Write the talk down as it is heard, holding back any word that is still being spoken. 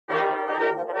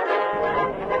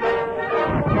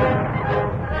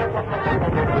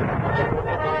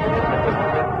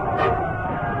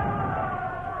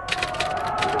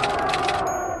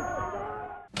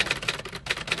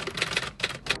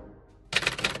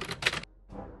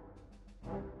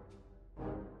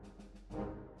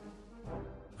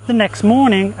The next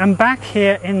morning, and back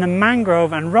here in the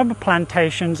mangrove and rubber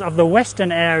plantations of the western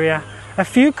area, a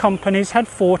few companies had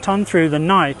fought on through the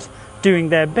night, doing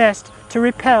their best to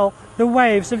repel the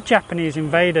waves of Japanese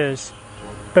invaders.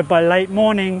 But by late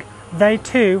morning, they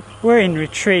too were in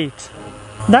retreat.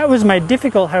 That was made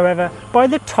difficult, however, by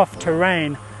the tough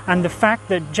terrain and the fact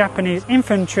that Japanese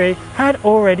infantry had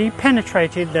already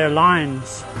penetrated their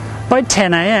lines. By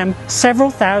 10 AM, several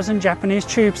thousand Japanese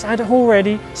troops had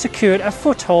already secured a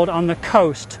foothold on the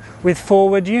coast, with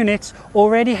forward units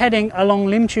already heading along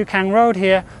Lim Chu Kang Road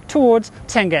here towards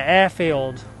Tenga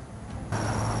Airfield.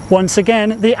 Once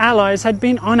again, the Allies had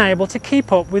been unable to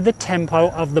keep up with the tempo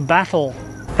of the battle.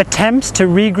 Attempts to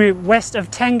regroup west of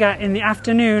Tenga in the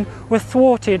afternoon were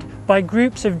thwarted by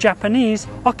groups of Japanese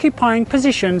occupying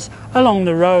positions along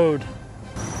the road.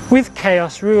 With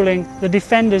chaos ruling, the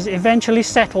defenders eventually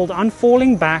settled on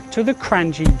falling back to the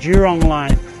Kranji-Jurong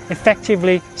line,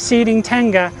 effectively ceding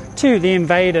Tenga to the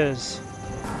invaders.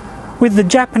 With the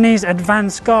Japanese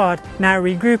advance guard now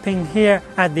regrouping here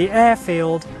at the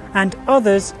airfield, and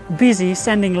others busy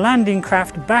sending landing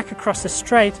craft back across the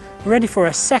strait ready for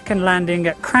a second landing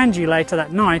at Kranji later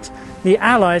that night, the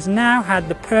Allies now had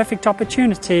the perfect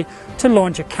opportunity to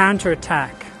launch a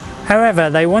counterattack. However,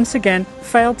 they once again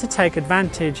failed to take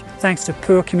advantage thanks to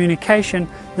poor communication,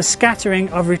 the scattering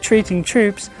of retreating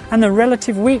troops and the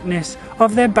relative weakness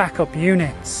of their backup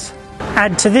units.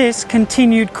 Add to this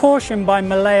continued caution by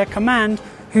Malaya Command,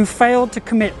 who failed to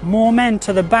commit more men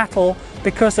to the battle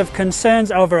because of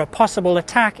concerns over a possible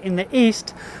attack in the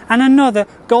east, and another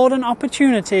golden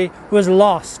opportunity was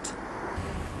lost.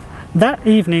 That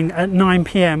evening at 9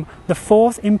 PM, the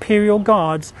 4th Imperial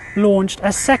Guards launched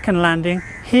a second landing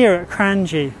here at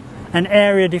Kranji, an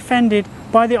area defended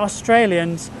by the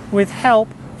Australians with help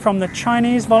from the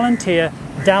Chinese volunteer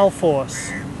Dal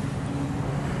Force.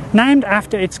 Named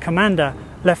after its commander,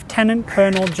 Lieutenant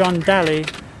Colonel John Daly,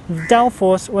 Dal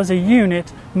Force was a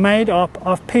unit made up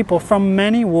of people from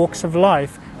many walks of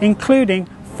life, including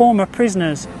former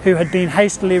prisoners who had been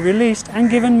hastily released and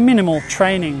given minimal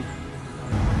training.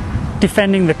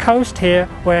 Defending the coast here,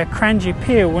 where Kranji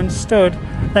Pier once stood,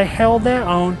 they held their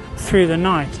own through the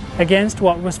night against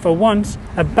what was for once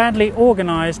a badly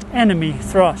organised enemy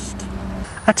thrust.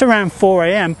 At around 4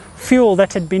 AM, fuel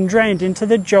that had been drained into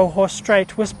the Johor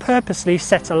Strait was purposely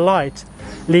set alight,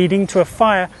 leading to a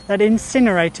fire that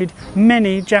incinerated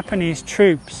many Japanese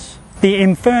troops. The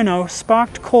inferno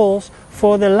sparked calls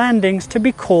for the landings to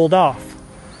be called off,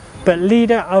 but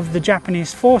leader of the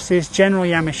Japanese forces, General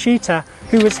Yamashita,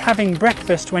 who was having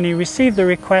breakfast when he received the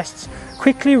requests,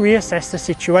 quickly reassessed the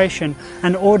situation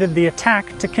and ordered the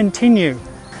attack to continue.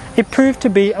 It proved to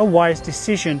be a wise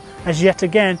decision, as yet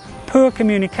again poor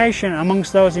communication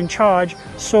amongst those in charge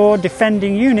saw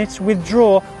defending units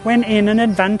withdraw when in an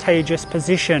advantageous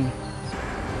position.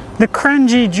 The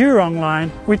Kranji-Jurong line,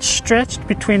 which stretched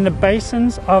between the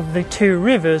basins of the two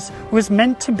rivers, was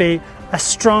meant to be a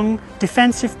strong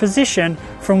defensive position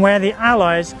from where the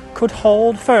Allies could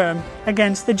hold firm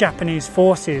against the Japanese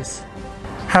forces.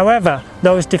 However,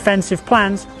 those defensive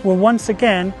plans were once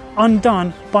again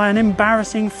undone by an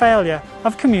embarrassing failure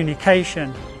of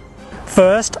communication.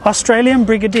 First, Australian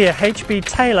Brigadier H.B.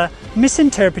 Taylor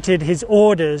misinterpreted his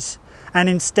orders and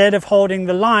instead of holding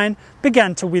the line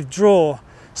began to withdraw,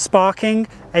 sparking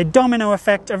a domino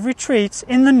effect of retreats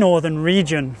in the northern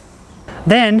region.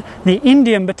 Then, the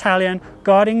Indian battalion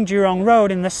guarding Jurong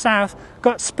Road in the south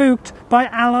got spooked by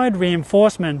Allied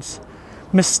reinforcements.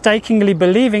 Mistakenly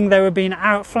believing they were being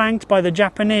outflanked by the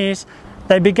Japanese,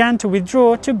 they began to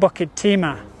withdraw to Bukit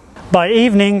Timah. By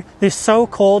evening, this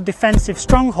so-called defensive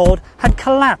stronghold had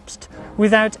collapsed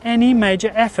without any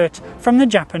major effort from the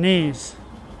Japanese.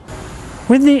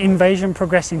 With the invasion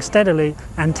progressing steadily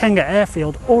and Tenga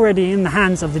Airfield already in the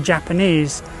hands of the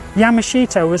Japanese,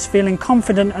 Yamashita was feeling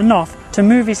confident enough to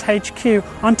move his HQ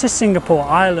onto Singapore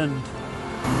Island,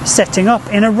 setting up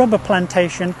in a rubber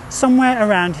plantation somewhere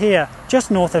around here,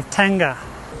 just north of Tenga.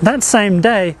 That same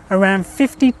day, around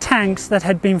 50 tanks that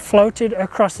had been floated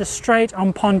across the strait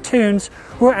on pontoons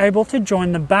were able to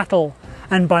join the battle,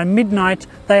 and by midnight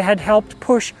they had helped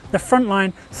push the front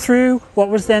line through what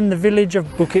was then the village of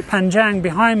Bukit Panjang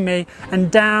behind me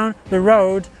and down the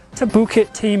road to Bukit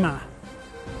Timah.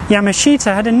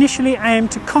 Yamashita had initially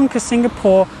aimed to conquer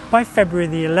Singapore by February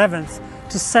the 11th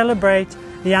to celebrate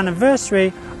the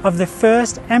anniversary of the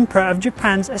first Emperor of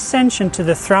Japan's ascension to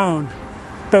the throne.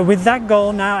 But with that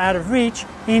goal now out of reach,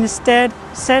 he instead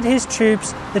set his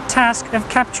troops the task of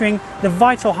capturing the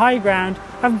vital high ground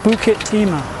of Bukit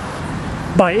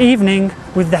Timah. By evening,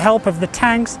 with the help of the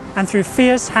tanks and through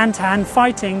fierce hand-to-hand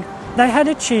fighting, they had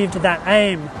achieved that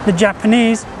aim. The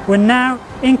Japanese were now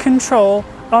in control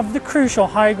of the crucial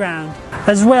high ground,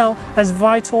 as well as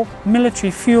vital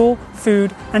military fuel,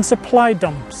 food and supply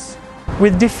dumps.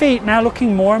 With defeat now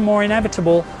looking more and more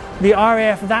inevitable, the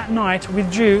RAF that night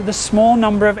withdrew the small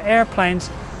number of airplanes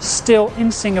still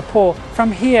in Singapore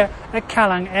from here at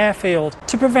Kallang Airfield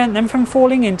to prevent them from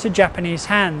falling into Japanese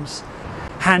hands,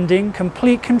 handing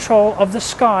complete control of the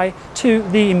sky to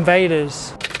the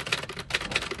invaders.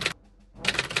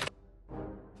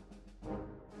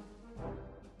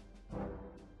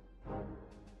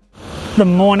 The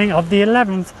morning of the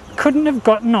 11th couldn't have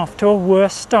gotten off to a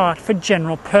worse start for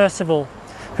General Percival,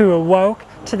 who awoke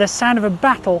to the sound of a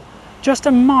battle just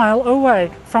a mile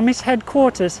away from his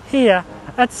headquarters here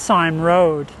at Syme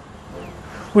Road.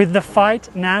 With the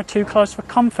fight now too close for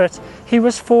comfort, he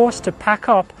was forced to pack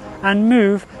up and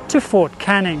move to Fort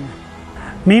Canning.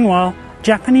 Meanwhile,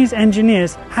 Japanese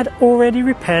engineers had already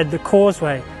repaired the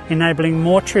causeway, enabling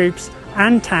more troops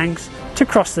and tanks to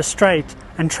cross the strait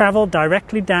and travel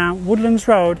directly down Woodlands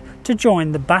Road to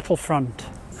join the battlefront.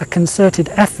 A concerted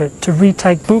effort to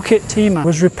retake Bukit Timah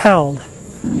was repelled,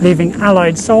 leaving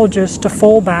Allied soldiers to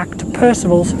fall back to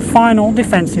Percival's final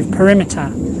defensive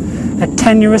perimeter, a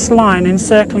tenuous line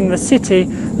encircling the city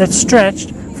that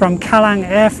stretched from Kallang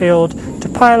Airfield to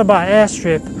Pilbara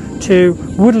Airstrip to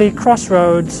Woodley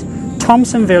Crossroads,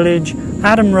 Thompson Village,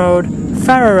 Adam Road,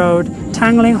 Farrell Road,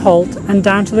 Tangling Halt and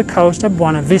down to the coast of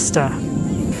Buena Vista.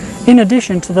 In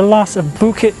addition to the loss of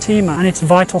Bukit Timah and its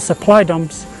vital supply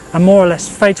dumps, a more or less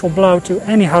fatal blow to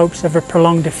any hopes of a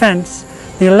prolonged defence,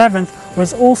 the 11th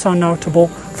was also notable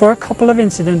for a couple of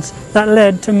incidents that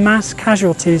led to mass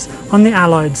casualties on the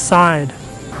Allied side.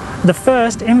 The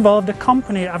first involved a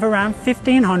company of around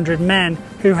 1,500 men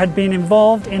who had been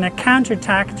involved in a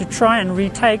counterattack to try and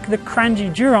retake the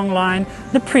Kranji-Jurong line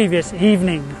the previous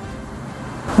evening.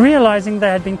 Realising they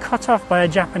had been cut off by a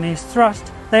Japanese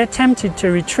thrust, they attempted to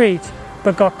retreat,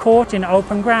 but got caught in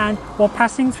open ground while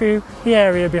passing through the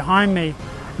area behind me,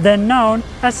 then known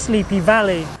as Sleepy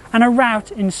Valley, and a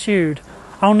rout ensued.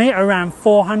 Only around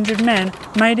 400 men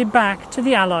made it back to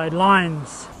the Allied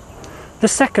lines. The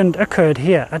second occurred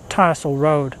here at Tyersall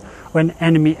Road, when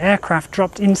enemy aircraft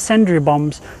dropped incendiary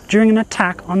bombs during an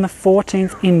attack on the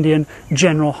 14th Indian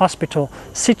General Hospital,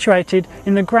 situated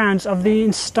in the grounds of the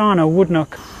Istana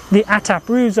Woodnook. The atap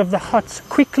roofs of the huts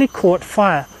quickly caught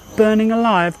fire, burning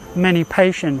alive many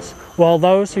patients, while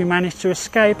those who managed to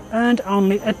escape earned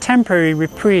only a temporary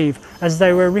reprieve as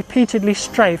they were repeatedly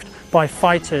strafed by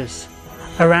fighters.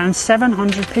 Around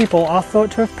 700 people are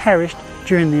thought to have perished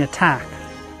during the attack.